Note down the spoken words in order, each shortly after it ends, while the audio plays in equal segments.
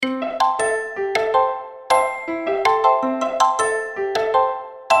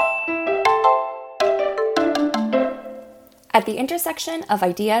At the intersection of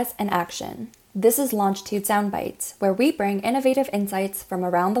ideas and action, this is Longitude Soundbites, where we bring innovative insights from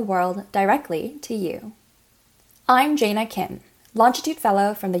around the world directly to you. I'm Jaina Kim, Longitude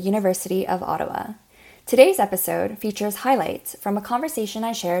Fellow from the University of Ottawa. Today's episode features highlights from a conversation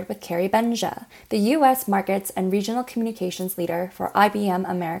I shared with Carrie Benja, the U.S. Markets and Regional Communications Leader for IBM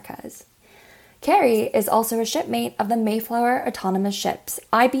Americas. Carrie is also a shipmate of the Mayflower Autonomous Ships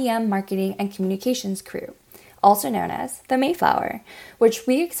IBM Marketing and Communications crew, also known as the Mayflower, which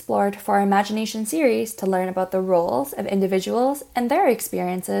we explored for our Imagination series to learn about the roles of individuals and their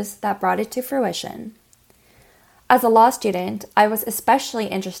experiences that brought it to fruition. As a law student, I was especially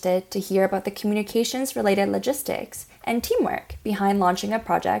interested to hear about the communications-related logistics and teamwork behind launching a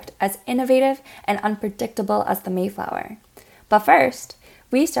project as innovative and unpredictable as the Mayflower. But first,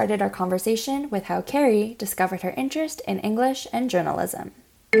 we started our conversation with how Carrie discovered her interest in English and journalism.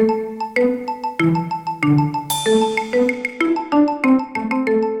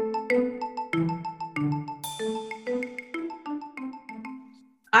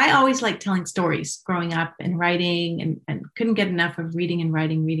 I always liked telling stories growing up and writing and couldn't get enough of reading and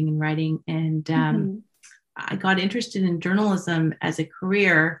writing. And I got interested in journalism as a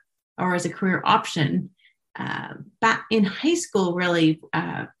career or as a career option back in high school, really.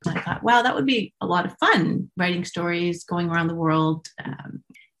 I thought, wow, that would be a lot of fun, writing stories, going around the world.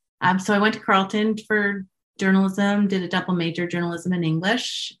 So I went to Carleton for journalism, did a double major, journalism and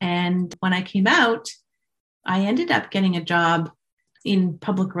English. And when I came out, I ended up getting a job in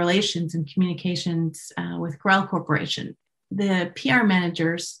public relations and communications with Corel Corporation. The PR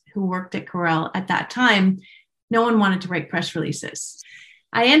managers who worked at Corel at that time, no one wanted to write press releases.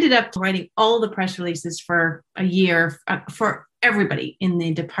 I ended up writing all the press releases for a year for everybody in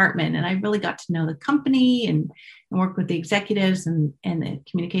the department. And I really got to know the company and work with the executives and the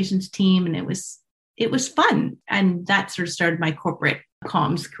communications team. And it was fun. And that sort of started my corporate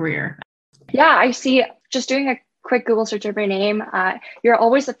comms career. Yeah, I see. Just doing a quick Google search of your name, you're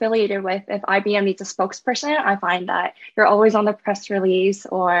always affiliated with, if IBM needs a spokesperson, I find that you're always on the press release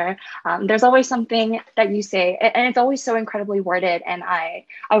or there's always something that you say, and it's always so incredibly worded. And I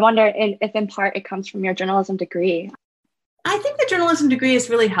wonder if in part it comes from your journalism degree. I think the journalism degree has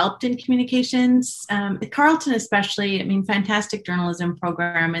really helped in communications. At Carleton especially, fantastic journalism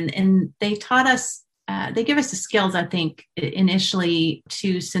program. And they taught us, they give us the skills, I think, initially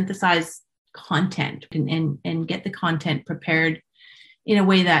to synthesize content and get the content prepared in a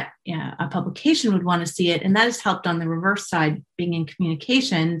way that a publication would want to see it. And that has helped on the reverse side, being in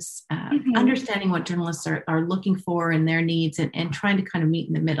communications, understanding what journalists are looking for and their needs and trying to kind of meet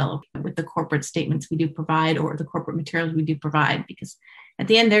in the middle with the corporate statements we do provide or the corporate materials we do provide, because at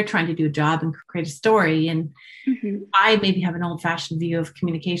the end, they're trying to do a job and create a story. And I maybe have an old-fashioned view of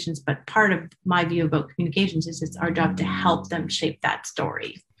communications, but part of my view about communications is it's our job to help them shape that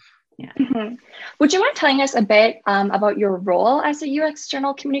story. Yeah. Would you mind telling us a bit about your role as a UX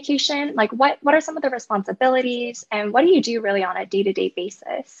journal communication? Like what are some of the responsibilities and what do you do really on a day-to-day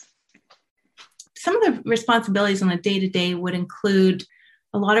basis? Some of the responsibilities on a day-to-day would include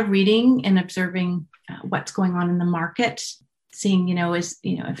a lot of reading and observing what's going on in the market, seeing,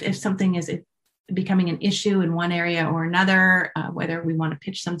 if something is becoming an issue in one area or another, whether we want to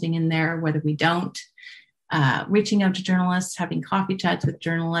pitch something in there, whether we don't. Reaching out to journalists, having coffee chats with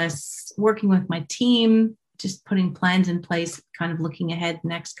journalists, working with my team, just putting plans in place, kind of looking ahead the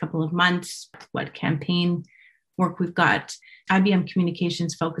next couple of months, what campaign work we've got. IBM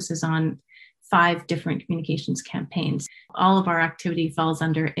Communications focuses on 5 different communications campaigns. All of our activity falls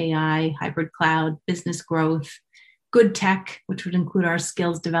under AI, hybrid cloud, business growth, good tech, which would include our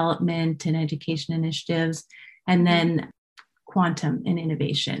skills development and education initiatives, and then quantum and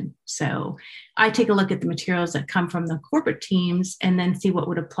innovation. So I take a look at the materials that come from the corporate teams and then see what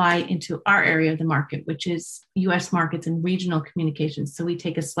would apply into our area of the market, which is US markets and regional communications. So we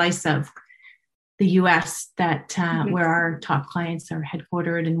take a slice of the US that where our top clients are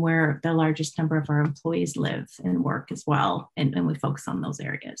headquartered and where the largest number of our employees live and work as well. And we focus on those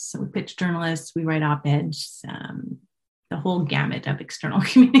areas. So we pitch journalists, we write op-eds, the whole gamut of external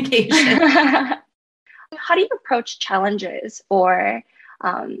communication. How do you approach challenges or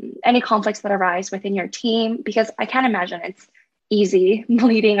any conflicts that arise within your team? Because I can't imagine it's easy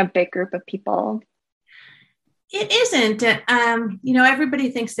leading a big group of people. It isn't.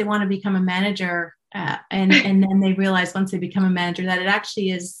 Everybody thinks they want to become a manager and then they realize once they become a manager that it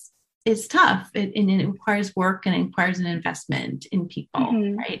actually is tough. It requires work and it requires an investment in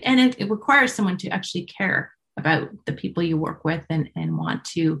people, right? And it requires someone to actually care about the people you work with and want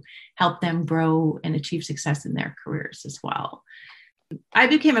to help them grow and achieve success in their careers as well. I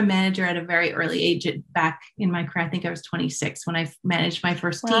became a manager at a very early age back in my career. I think I was 26 when I managed my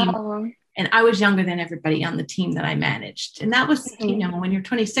first team. Wow. And I was younger than everybody on the team that I managed. And that was, when you're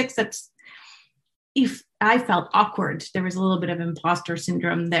 26, if I felt awkward, there was a little bit of imposter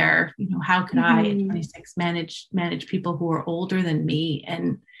syndrome there. How could I at 26 manage people who are older than me?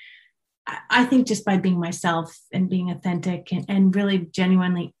 And I think just by being myself and being authentic and really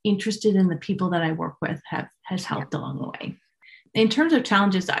genuinely interested in the people that I work with has helped along the way. In terms of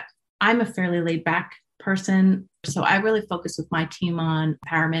challenges, I'm a fairly laid back person. So I really focus with my team on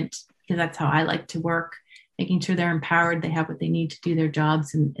empowerment, because that's how I like to work, making sure they're empowered, they have what they need to do their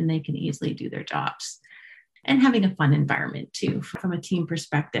jobs, and they can easily do their jobs. And having a fun environment too, from a team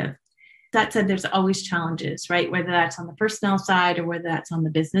perspective. That said, there's always challenges, right? Whether that's on the personnel side or whether that's on the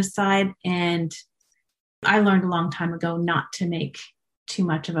business side. And I learned a long time ago not to make too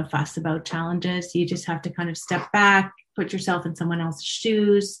much of a fuss about challenges. You just have to kind of step back, put yourself in someone else's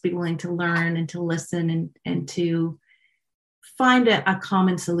shoes, be willing to learn and to listen and to find a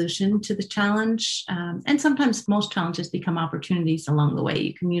common solution to the challenge. And sometimes most challenges become opportunities along the way.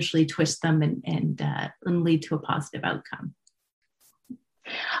 You can usually twist them and lead to a positive outcome.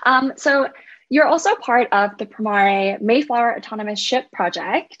 So you're also part of the Promare Mayflower Autonomous Ship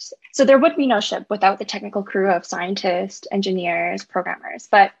project. So there would be no ship without the technical crew of scientists, engineers, programmers.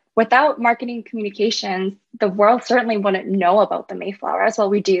 But without marketing communications, the world certainly wouldn't know about the Mayflower as well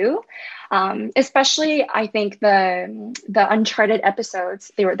we do. Especially, I think the Uncharted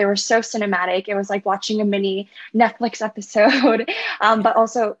episodes, they were so cinematic. It was like watching a mini Netflix episode, but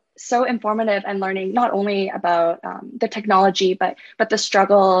also so informative and learning not only about the technology, but the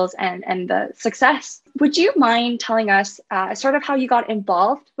struggles and the success. Would you mind telling us sort of how you got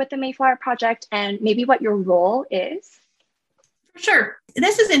involved with the Mayflower project and maybe what your role is? Sure.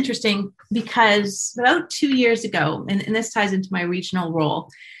 This is interesting because about 2 years ago, and this ties into my regional role,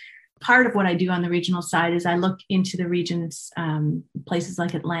 part of what I do on the regional side is I look into the regions, places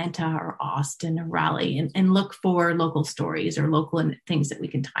like Atlanta or Austin or Raleigh, and look for local stories or local things that we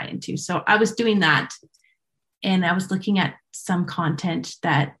can tie into. So I was doing that, and I was looking at some content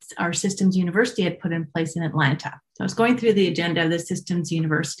that our Systems University had put in place in Atlanta. So I was going through the agenda of the Systems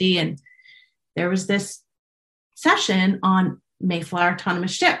University, and there was this session on Mayflower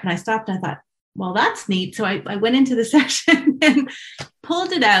Autonomous Ship. And I stopped and I thought, well, that's neat. So I went into the session and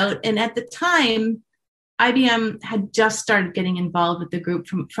pulled it out. And at the time, IBM had just started getting involved with the group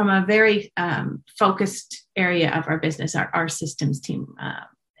from a very focused area of our business. Our systems team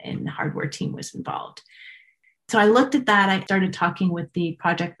and hardware team was involved. So I looked at that. I started talking with the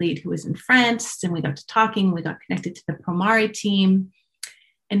project lead who was in France, and we got to talking. We got connected to the Promare team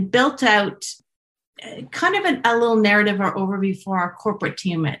and built out kind of a little narrative or overview for our corporate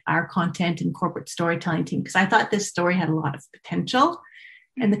team, our content and corporate storytelling team, because I thought this story had a lot of potential.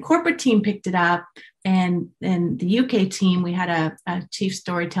 And the corporate team picked it up, and the UK team, we had a chief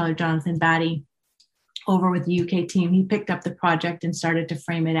storyteller, Jonathan Batty, over with the UK team. He picked up the project and started to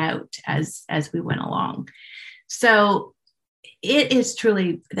frame it out as we went along. So it is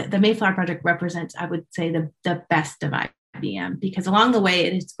truly, the Mayflower project represents, I would say, the best of IBM, because along the way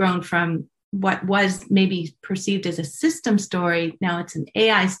it has grown from what was maybe perceived as a system story. Now it's an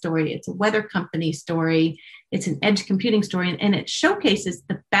AI story, it's a weather company story, it's an edge computing story, and it showcases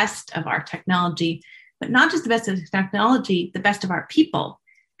the best of our technology, but not just the best of the technology, the best of our people.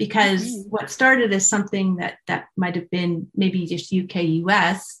 Because what started as something that might have been maybe just UK,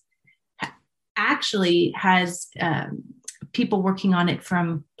 US, actually has people working on it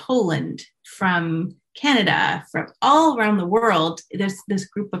from Poland, from Canada, from all around the world. This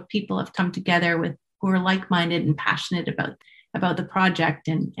group of people have come together who are like-minded and passionate about the project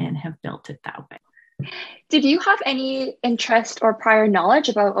and have built it that way. Did you have any interest or prior knowledge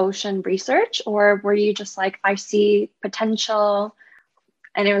about ocean research, or were you just like, I see potential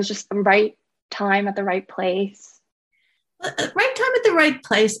and it was just the right time at the right place? Right time at the right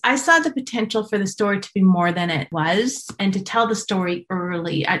place. I saw the potential for the story to be more than it was, and to tell the story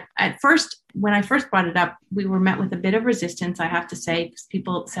early. At first, when I first brought it up, we were met with a bit of resistance, I have to say, because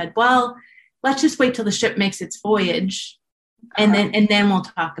people said, well, let's just wait till the ship makes its voyage and then we'll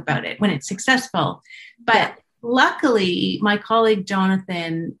talk about it when it's successful. But luckily, my colleague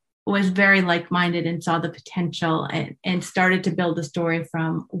Jonathan was very like-minded and saw the potential and started to build the story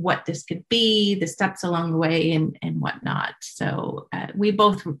from what this could be, the steps along the way, and whatnot. So we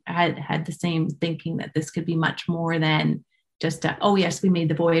both had the same thinking that this could be much more than just oh yes, we made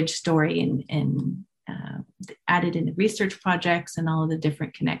the voyage story and added in the research projects and all of the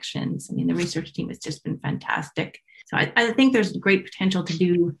different connections. I mean, the research team has just been fantastic. So I think there's great potential to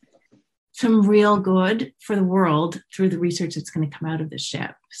do some real good for the world through the research that's going to come out of the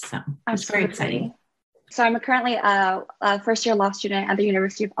ship. So it's very exciting. So I'm currently a first-year law student at the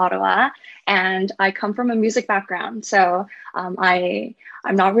University of Ottawa, and I come from a music background. So I'm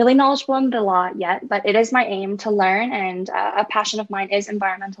not really knowledgeable in the law yet, but it is my aim to learn, and a passion of mine is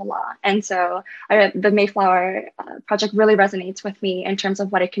environmental law. And so the Mayflower project really resonates with me in terms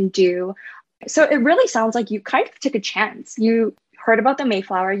of what it can do. So it really sounds like you kind of took a chance. You heard about the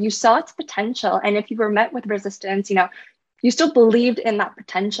Mayflower, you saw its potential, and if you were met with resistance, you still believed in that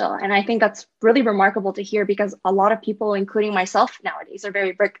potential. And I think that's really remarkable to hear, because a lot of people, including myself nowadays, are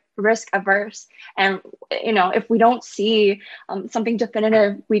very risk averse. And, if we don't see something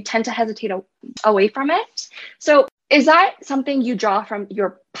definitive, we tend to hesitate away from it. So is that something you draw from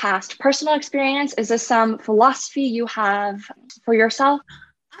your past personal experience? Is this some philosophy you have for yourself?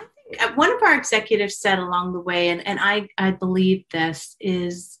 I think one of our executives said along the way, and I believe this,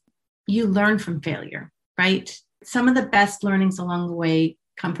 is you learn from failure, right? Some of the best learnings along the way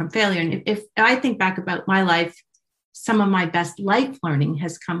come from failure. And if I think back about my life, some of my best life learning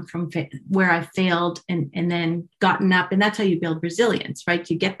has come from where I failed and then gotten up. And that's how you build resilience, right?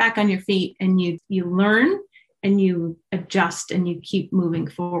 You get back on your feet and you learn and you adjust and you keep moving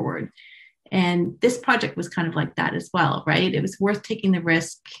forward. And this project was kind of like that as well, right? It was worth taking the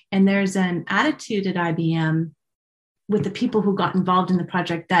risk. And there's an attitude at IBM with the people who got involved in the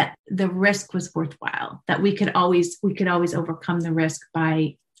project that the risk was worthwhile, that we could always overcome the risk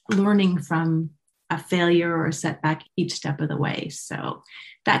by learning from a failure or a setback each step of the way. So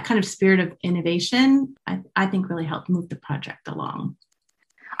that kind of spirit of innovation, I think really helped move the project along.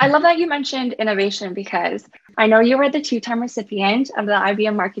 I love that you mentioned innovation, because I know you were the 2-time recipient of the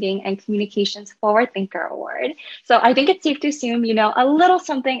IBM Marketing and Communications Forward Thinker Award. So I think it's safe to assume you know a little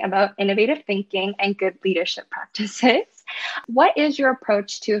something about innovative thinking and good leadership practices. What is your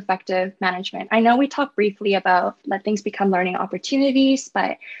approach to effective management? I know we talked briefly about let things become learning opportunities,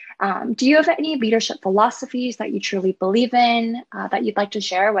 but do you have any leadership philosophies that you truly believe in that you'd like to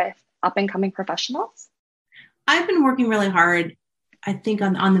share with up-and-coming professionals? I've been working really hard, I think,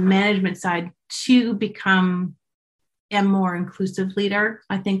 on the management side to become a more inclusive leader.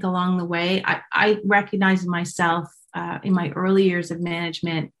 I think along the way, I recognize myself in my early years of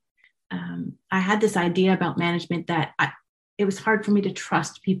management. I had this idea about management that it was hard for me to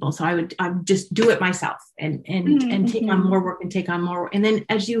trust people. So I would just do it myself and take on more work and take on more work. And then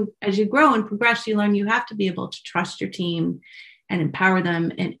as you grow and progress, you learn you have to be able to trust your team and empower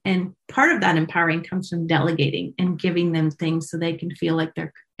them. And part of that empowering comes from delegating and giving them things so they can feel like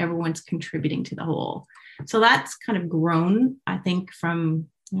everyone's contributing to the whole. So that's kind of grown, I think, from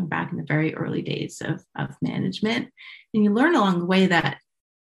back in the very early days of management. And you learn along the way that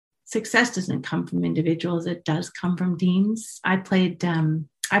success doesn't come from individuals; it does come from teams. I played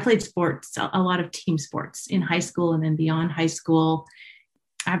sports, a lot of team sports in high school and then beyond high school.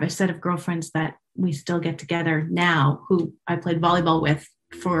 I have a set of girlfriends that we still get together now who I played volleyball with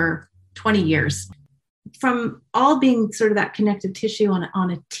for 20 years. From all being sort of that connective tissue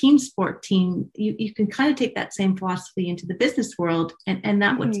on a team sport team, you can kind of take that same philosophy into the business world. And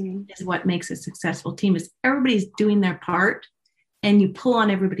that is what makes a successful team is everybody's doing their part and you pull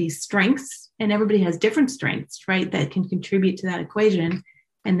on everybody's strengths, and everybody has different strengths, right? That can contribute to that equation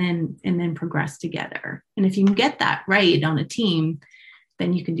and then progress together. And if you can get that right on a team,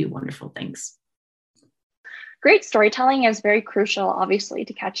 then you can do wonderful things. Great storytelling is very crucial, obviously,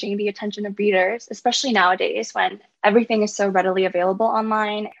 to catching the attention of readers, especially nowadays when everything is so readily available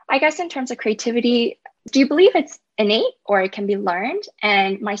online. I guess in terms of creativity, do you believe it's innate or it can be learned?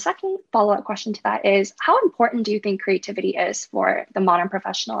 And my second follow-up question to that is, how important do you think creativity is for the modern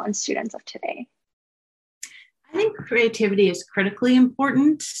professional and students of today? I think creativity is critically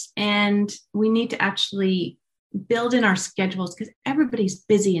important, and we need to actually build in our schedules because everybody's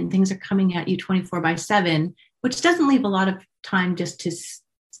busy and things are coming at you 24/7, which doesn't leave a lot of time just to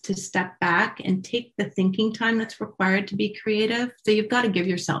step back and take the thinking time that's required to be creative. So you've got to give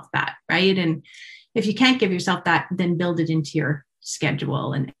yourself that, right? And if you can't give yourself that, then build it into your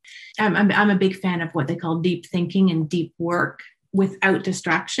schedule. And I'm a big fan of what they call deep thinking and deep work without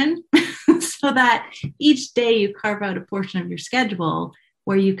distraction, so that each day you carve out a portion of your schedule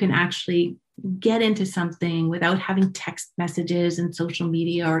where you can actually get into something without having text messages and social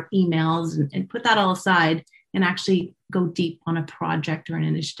media or emails and put that all aside and actually go deep on a project or an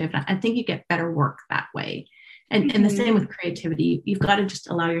initiative. I think you get better work that way. And the same with creativity. You've got to just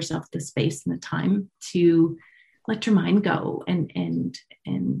allow yourself the space and the time to let your mind go and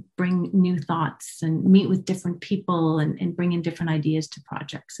bring new thoughts and meet with different people and bring in different ideas to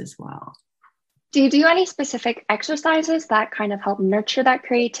projects as well. Do you do any specific exercises that kind of help nurture that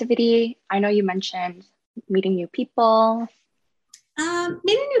creativity? I know you mentioned meeting new people.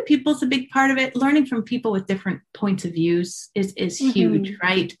 Meeting new people is a big part of it. Learning from people with different points of views is huge,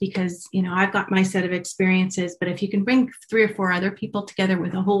 right? Because, I've got my set of experiences, but if you can bring 3 or 4 other people together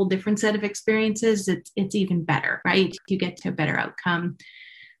with a whole different set of experiences, it's even better, right? You get to a better outcome.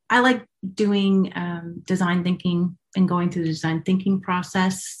 I like doing design thinking and going through the design thinking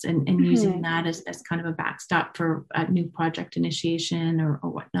process and using that as kind of a backstop for a new project initiation or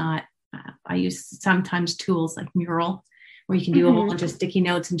whatnot. I use sometimes tools like Mural, where you can do a whole bunch of sticky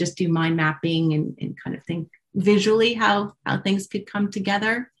notes and just do mind mapping and kind of think visually how things could come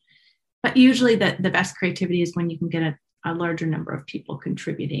together. But usually the best creativity is when you can get a larger number of people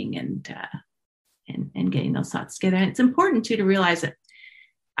contributing and getting those thoughts together. And it's important too to realize that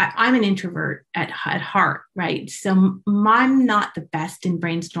I'm an introvert at heart, right? So I'm not the best in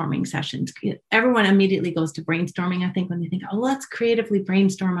brainstorming sessions. Everyone immediately goes to brainstorming, I think, when they think, oh, let's creatively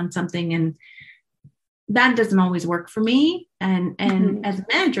brainstorm on something. And that doesn't always work for me. And as a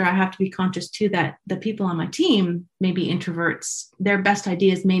manager, I have to be conscious too that the people on my team may be introverts. Their best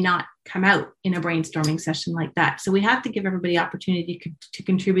ideas may not come out in a brainstorming session like that. So we have to give everybody opportunity to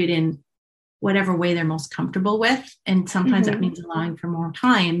contribute in whatever way they're most comfortable with. And sometimes that means allowing for more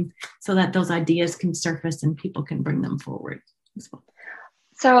time so that those ideas can surface and people can bring them forward as well.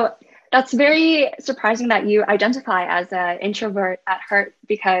 So that's very surprising that you identify as an introvert at heart,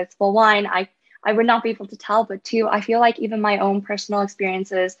 because, well, one, I would not be able to tell, but 2, I feel like even my own personal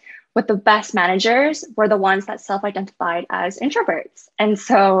experiences with the best managers were the ones that self-identified as introverts. And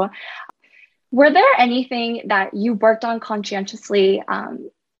so were there anything that you worked on conscientiously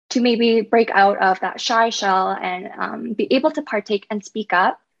to maybe break out of that shy shell and be able to partake and speak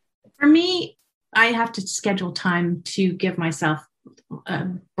up? For me, I have to schedule time to give myself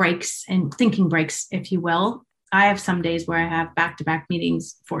breaks and thinking breaks, if you will. I have some days where I have back-to-back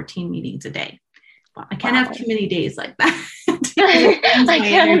meetings, 14 meetings a day. Well, I can't have too many days like that. I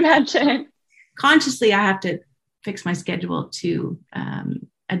can't imagine. Consciously, I have to fix my schedule to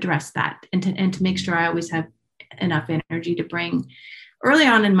address that and to make sure I always have enough energy to bring. Early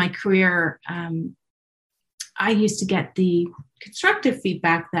on in my career, I used to get the constructive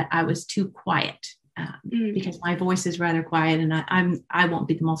feedback that I was too quiet because my voice is rather quiet, and I won't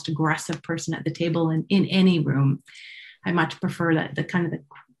be the most aggressive person at the table in any room. I much prefer the kind of the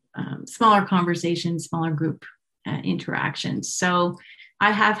smaller conversations, smaller group interactions. So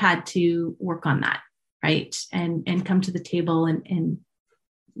I have had to work on that, right, and come to the table and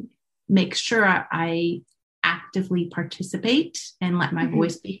make sure I actively participate and let my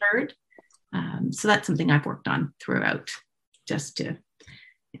voice be heard. So that's something I've worked on throughout, just to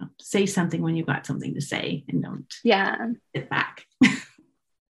say something when you've got something to say and don't sit back.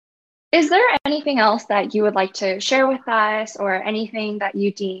 Is there anything else that you would like to share with us, or anything that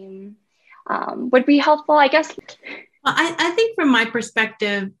you deem would be helpful, I guess? Well, I think from my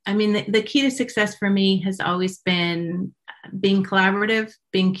perspective, I mean, the key to success for me has always been being collaborative,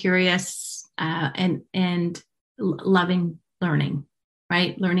 being curious, and loving learning,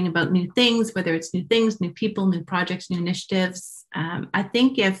 right? Learning about new things, whether it's new things, new people, new projects, new initiatives. I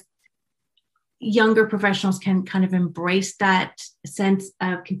think if younger professionals can kind of embrace that sense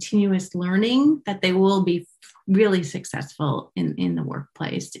of continuous learning, that they will be really successful in the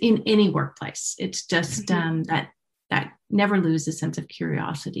workplace, in any workplace. It's just that never lose a sense of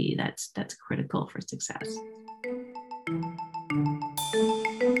curiosity. That's critical for success.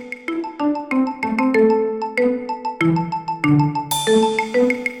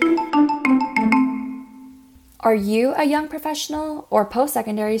 Are you a young professional or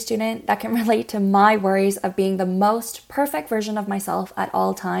post-secondary student that can relate to my worries of being the most perfect version of myself at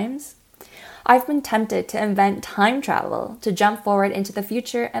all times? I've been tempted to invent time travel to jump forward into the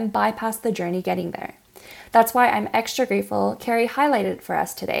future and bypass the journey getting there. That's why I'm extra grateful Carrie highlighted for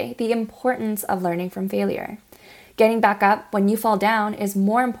us today the importance of learning from failure. Getting back up when you fall down is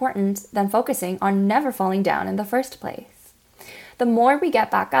more important than focusing on never falling down in the first place. The more we get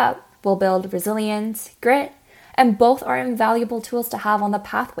back up, we'll build resilience, grit, and both are invaluable tools to have on the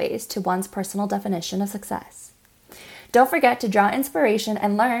pathways to one's personal definition of success. Don't forget to draw inspiration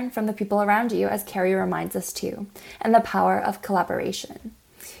and learn from the people around you, as Carrie reminds us to, and the power of collaboration.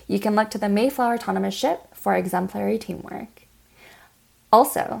 You can look to the Mayflower Autonomous Ship for exemplary teamwork.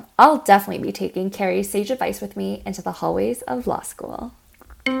 Also, I'll definitely be taking Carrie's sage advice with me into the hallways of law school.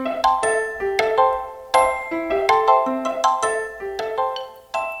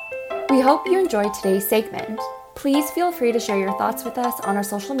 We hope you enjoyed today's segment. Please feel free to share your thoughts with us on our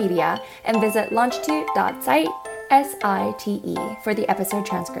social media and visit longitude.site, SITE, for the episode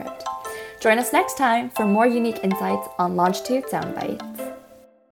transcript. Join us next time for more unique insights on Longitude Soundbites.